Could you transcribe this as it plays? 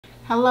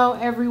Hello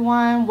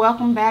everyone,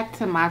 welcome back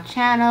to my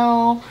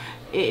channel.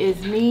 It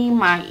is me,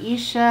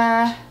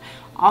 Maisha,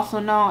 also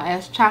known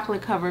as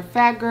Chocolate Covered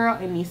Fat Girl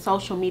in these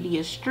social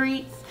media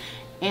streets.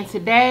 And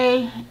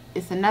today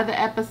is another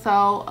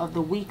episode of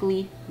the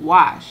weekly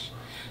wash.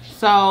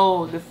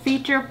 So the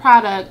featured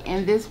product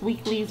in this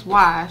weekly's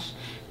wash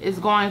is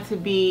going to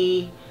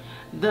be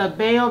the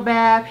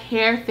Baobab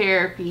Hair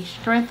Therapy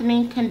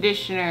Strengthening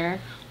Conditioner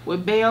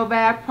with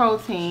Baobab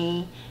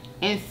Protein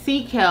and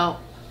Sea Kelp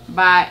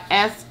by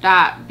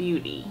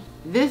SDotBeauty.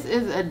 This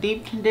is a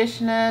deep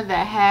conditioner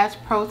that has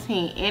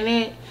protein in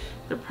it.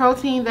 The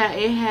protein that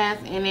it has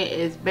in it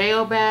is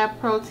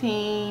Baobab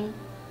protein.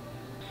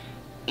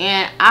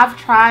 And I've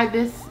tried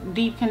this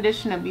deep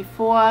conditioner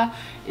before.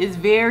 It's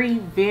very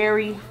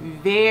liquidy,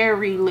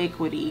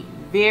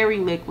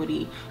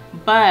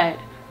 but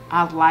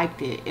I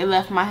liked it. It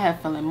left my hair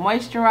feeling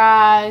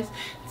moisturized.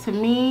 To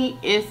me,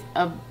 it's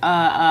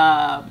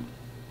a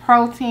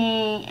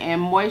protein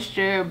and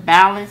moisture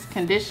balanced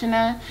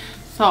conditioner.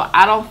 So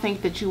I don't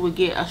think that you would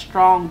get a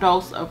strong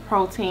dose of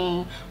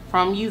protein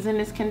from using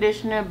this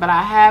conditioner, but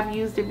I have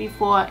used it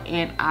before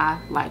and I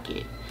like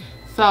it.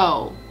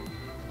 So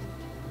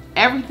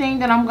everything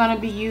that I'm going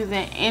to be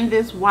using in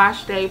this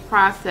wash day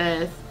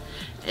process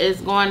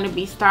is going to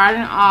be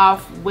starting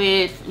off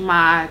with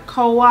my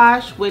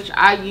co-wash, which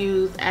I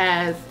use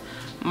as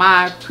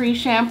my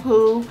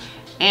pre-shampoo,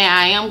 and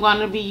I am going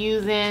to be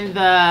using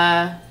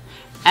the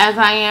As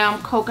I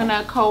Am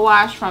coconut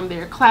co-wash from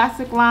their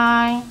classic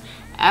line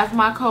as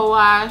my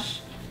co-wash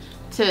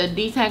to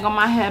detangle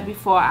my hair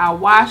before I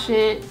wash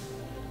it.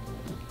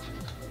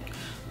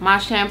 My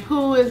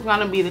shampoo is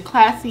going to be the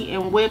Classy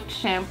and Whipped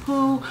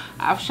shampoo.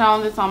 I've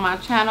shown this on my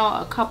channel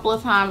a couple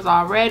of times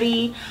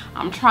already.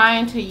 I'm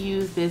trying to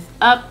use this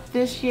up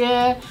this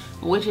year,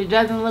 which it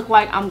doesn't look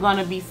like I'm going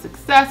to be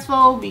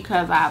successful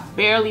because I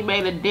barely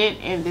made a dent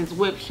in this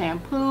Whipped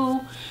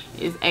shampoo.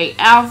 It's 8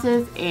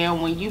 ounces,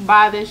 and when you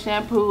buy this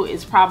shampoo,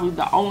 it's probably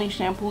the only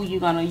shampoo you're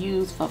going to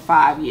use for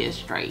 5 years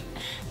straight.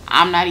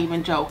 I'm not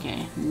even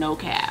joking, no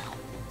cap.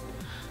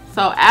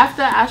 So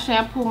after I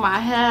shampoo my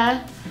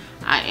hair,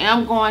 I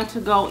am going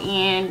to go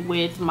in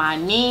with my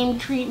neem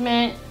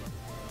treatment,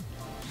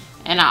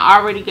 and I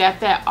already got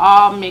that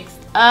all mixed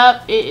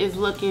up. It is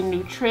looking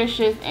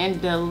nutritious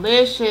and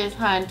delicious,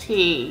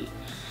 hunty.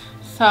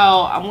 So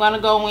I'm going to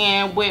go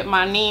in with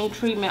my neem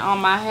treatment on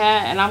my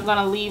hair, and I'm going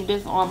to leave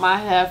this on my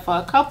hair for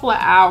a couple of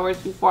hours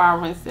before I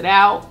rinse it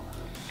out.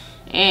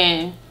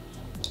 And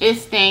it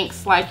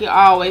stinks like it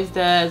always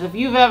does. If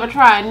you've ever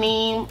tried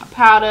neem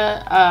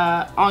powder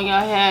on your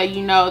hair,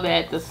 you know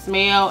that the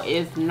smell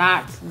is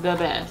not the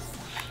best.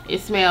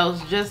 It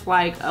smells just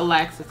like a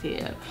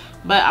laxative.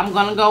 But I'm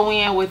going to go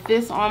in with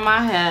this on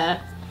my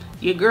hair.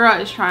 Your girl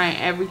is trying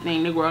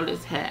everything to grow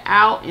this hair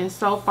out, and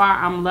so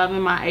far I'm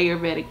loving my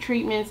Ayurvedic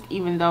treatments,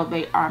 even though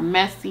they are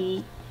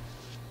messy.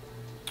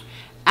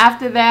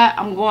 After that,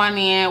 I'm going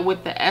in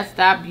with the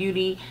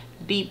SDotBeauty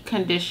Deep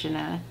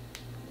Conditioner.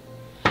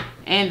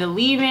 And the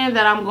leave-in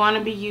that I'm going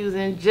to be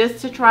using just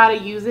to try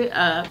to use it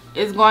up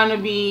is going to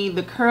be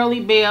the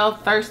Curly Bell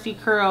Thirsty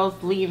Curls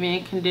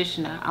leave-in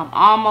conditioner. I'm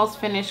almost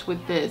finished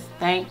with this,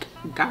 thank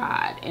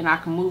God. And I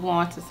can move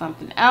on to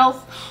something else.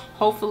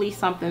 Hopefully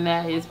something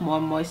that is more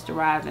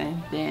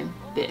moisturizing than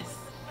this.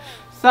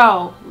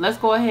 So let's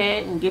go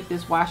ahead and get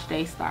this wash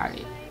day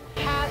started.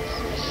 Hats,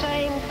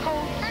 same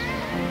coats.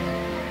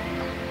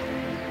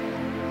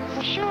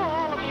 I'm sure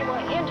all of you are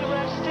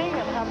interesting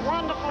and have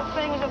wonderful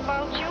things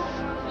about you.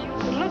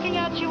 Looking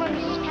at you in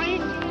the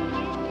street,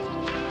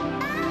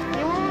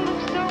 you all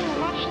look so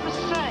much the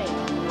same.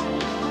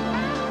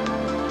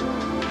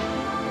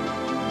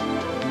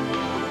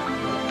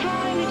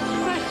 Try and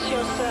express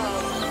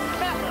yourselves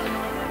better.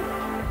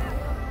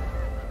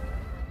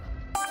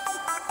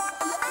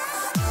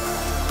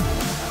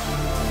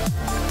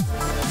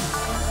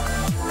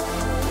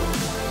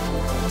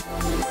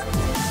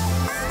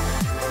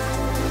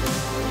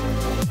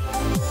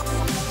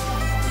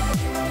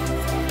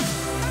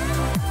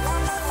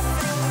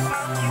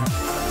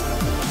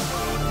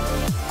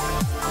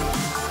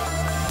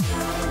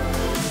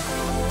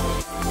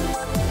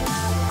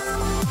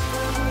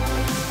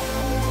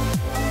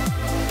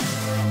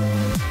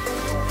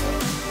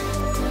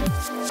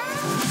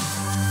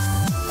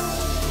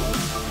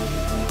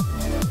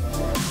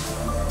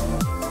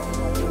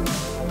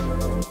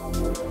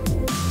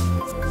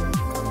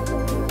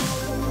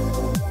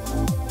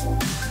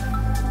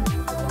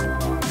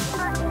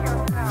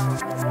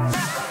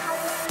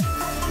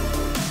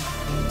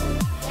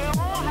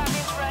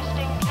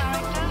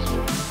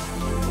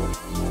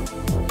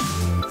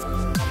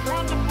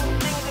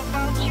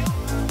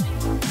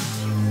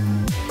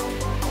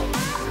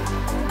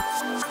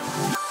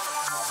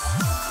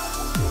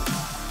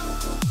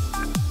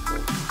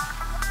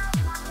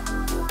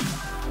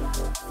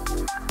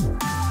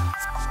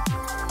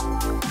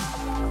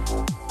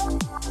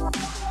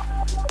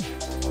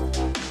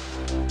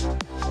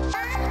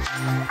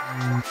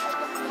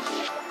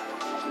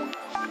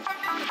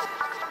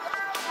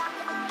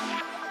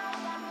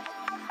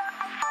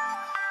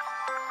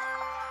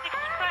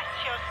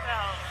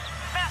 yourselves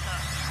better.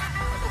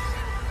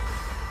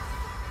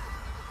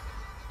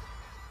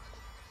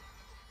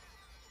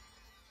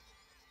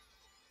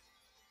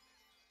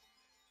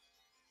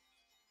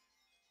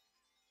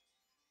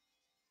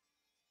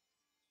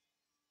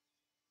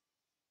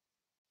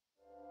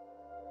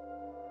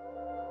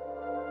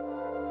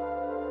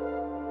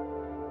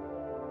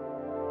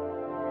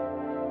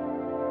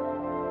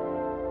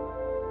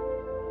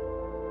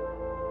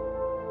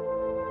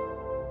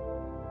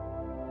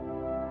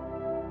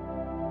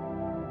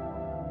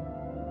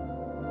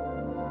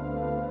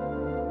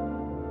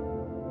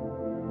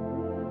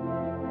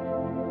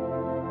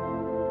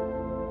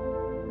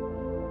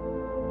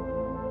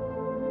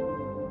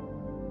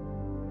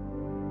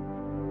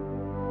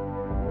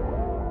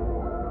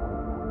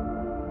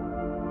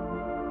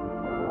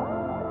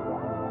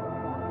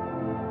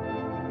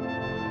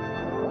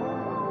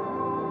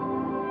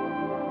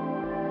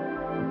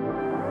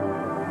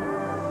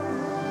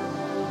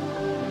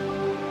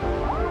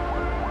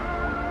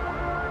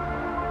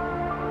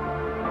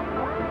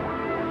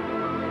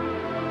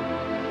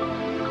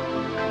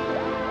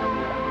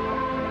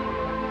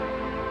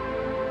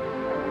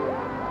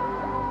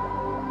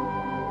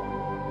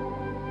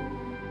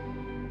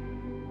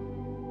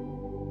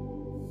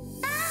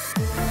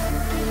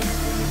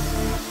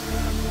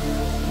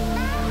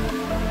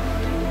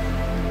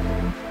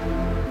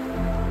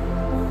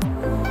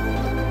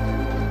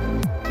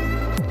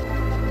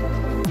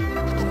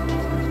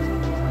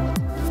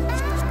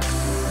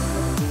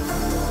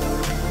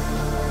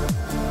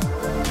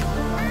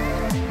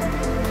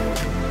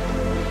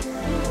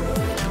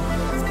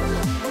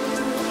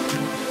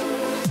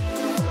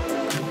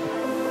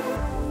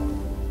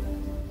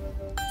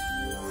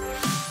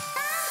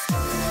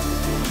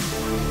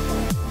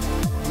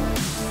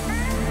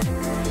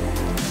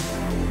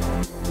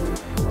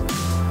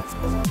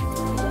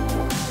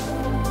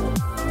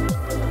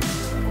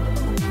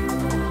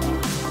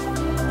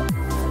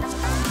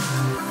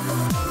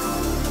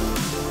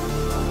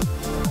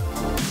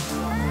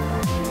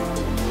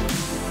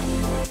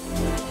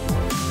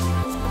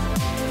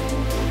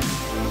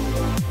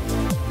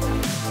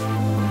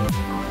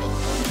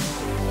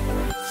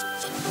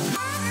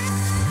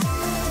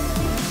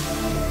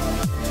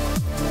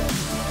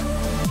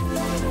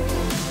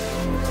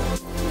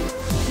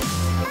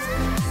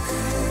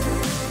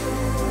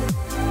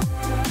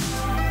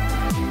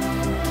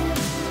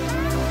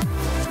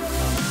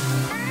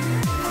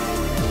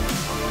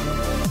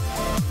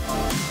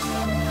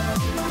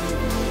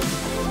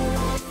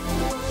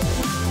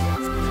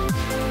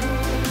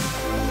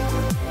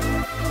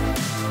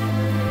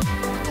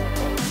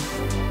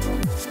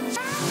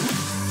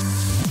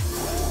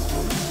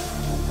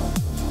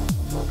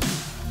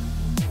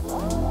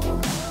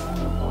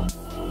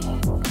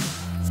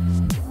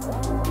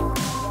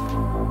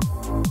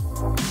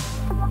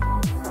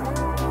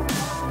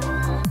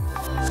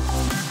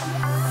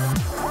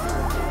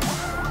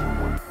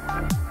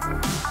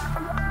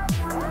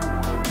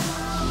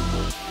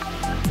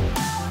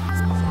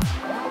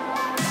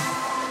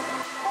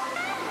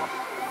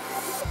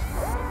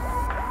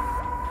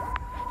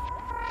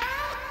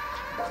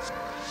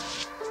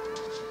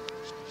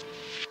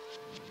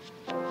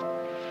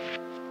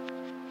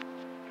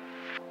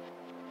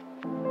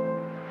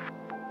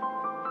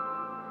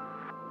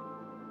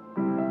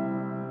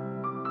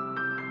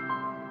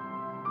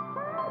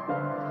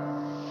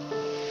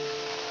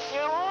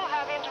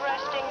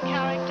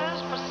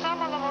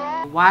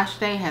 Wash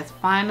day has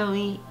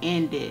finally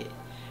ended,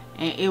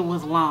 and it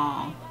was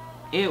long.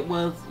 It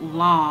was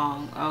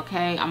long,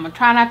 okay? I'm gonna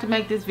try not to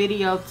make this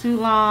video too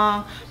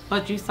long,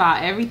 but you saw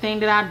everything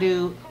that I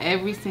do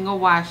every single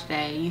wash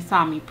day. You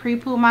saw me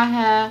pre-poo my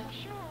hair.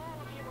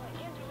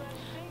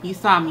 You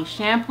saw me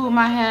shampoo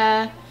my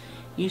hair.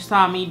 You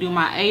saw me do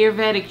my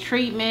Ayurvedic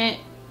treatment.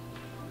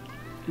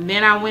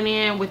 Then I went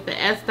in with the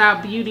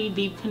SDotBeauty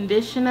deep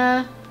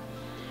conditioner.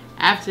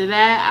 After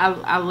that,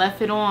 I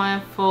left it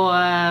on for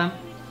an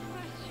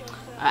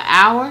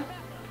hour.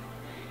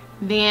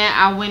 Then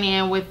I went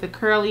in with the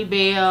Curly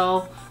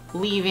Bell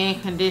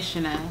leave-in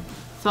conditioner.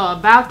 So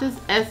about this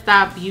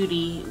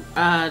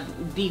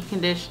SDotBeauty deep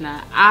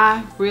conditioner,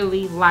 I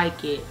really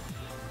like it.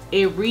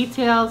 It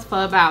retails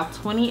for about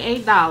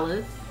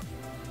 $28.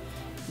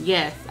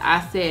 Yes,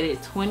 I said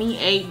it,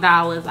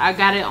 $28. I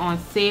got it on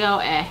sale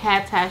at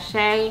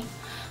Hattache.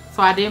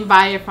 So I didn't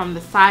buy it from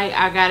the site.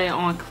 I got it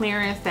on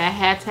clearance at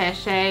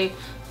Hattache.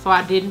 So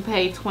I didn't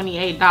pay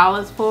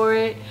 $28 for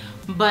it.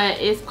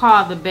 But it's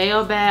called the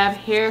Baobab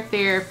Hair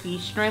Therapy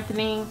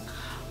Strengthening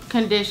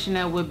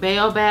Conditioner with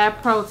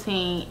Baobab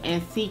Protein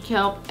and Sea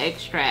Kelp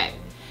Extract.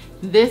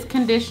 This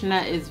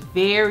conditioner is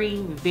very,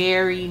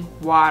 very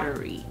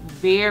watery.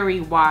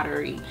 Very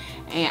watery.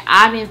 And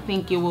I didn't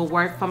think it would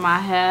work for my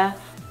hair.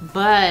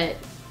 But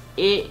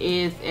it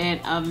is an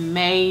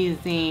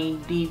amazing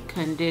deep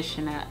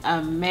conditioner.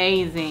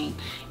 Amazing.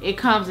 It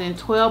comes in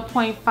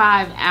 12.5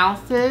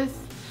 ounces.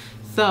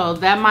 So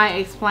that might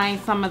explain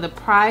some of the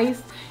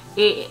price.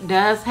 It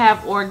does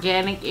have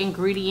organic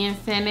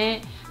ingredients in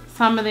it.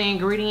 Some of the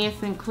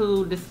ingredients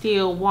include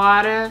distilled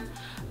water,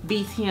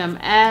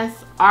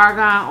 BTMS,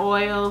 argan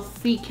oil,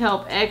 sea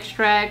kelp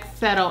extract,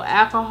 cetyl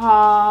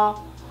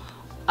alcohol,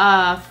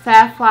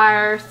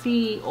 safflower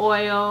seed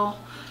oil,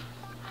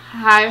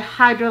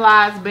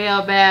 hydrolyzed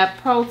baobab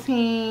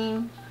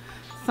protein,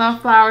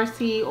 sunflower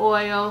seed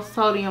oil,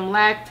 sodium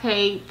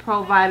lactate,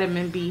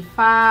 provitamin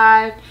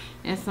B5,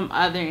 and some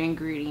other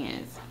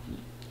ingredients.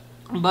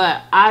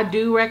 But I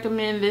do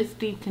recommend this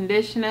deep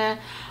conditioner.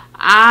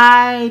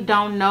 I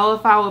don't know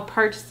if I would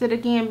purchase it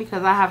again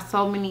because I have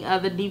so many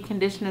other deep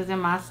conditioners in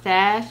my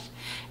stash.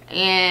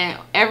 And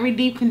every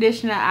deep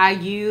conditioner I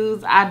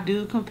use, I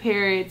do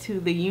compare it to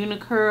the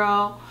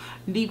Unicurl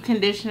deep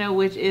conditioner,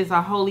 which is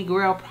a holy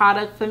grail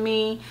product for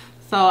me.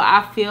 So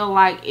I feel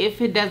like if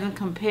it doesn't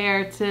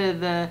compare to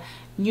the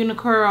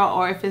Unicurl,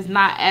 or if it's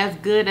not as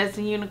good as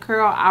the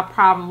Unicurl, I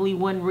probably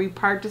wouldn't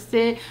repurchase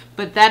it.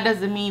 But that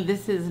doesn't mean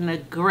this isn't a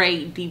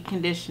great deep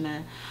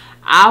conditioner.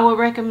 I would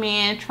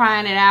recommend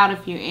trying it out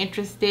if you're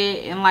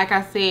interested. And like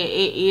I said,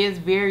 it is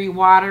very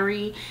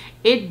watery.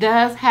 It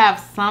does have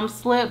some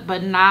slip,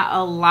 but not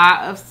a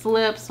lot of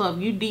slip. So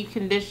if you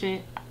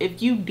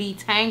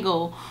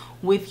detangle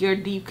with your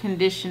deep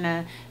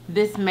conditioner,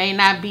 this may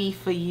not be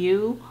for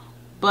you.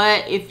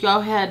 But if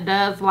your hair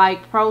does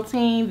like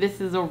protein,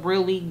 this is a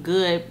really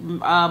good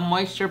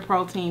moisture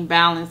protein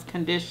balance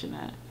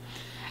conditioner.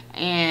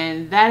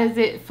 And that is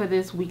it for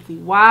this weekly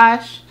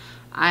wash.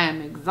 I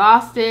am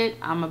exhausted.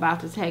 I'm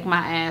about to take my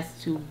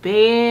ass to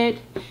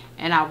bed.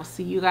 And I will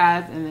see you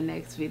guys in the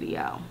next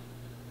video.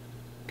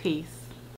 Peace.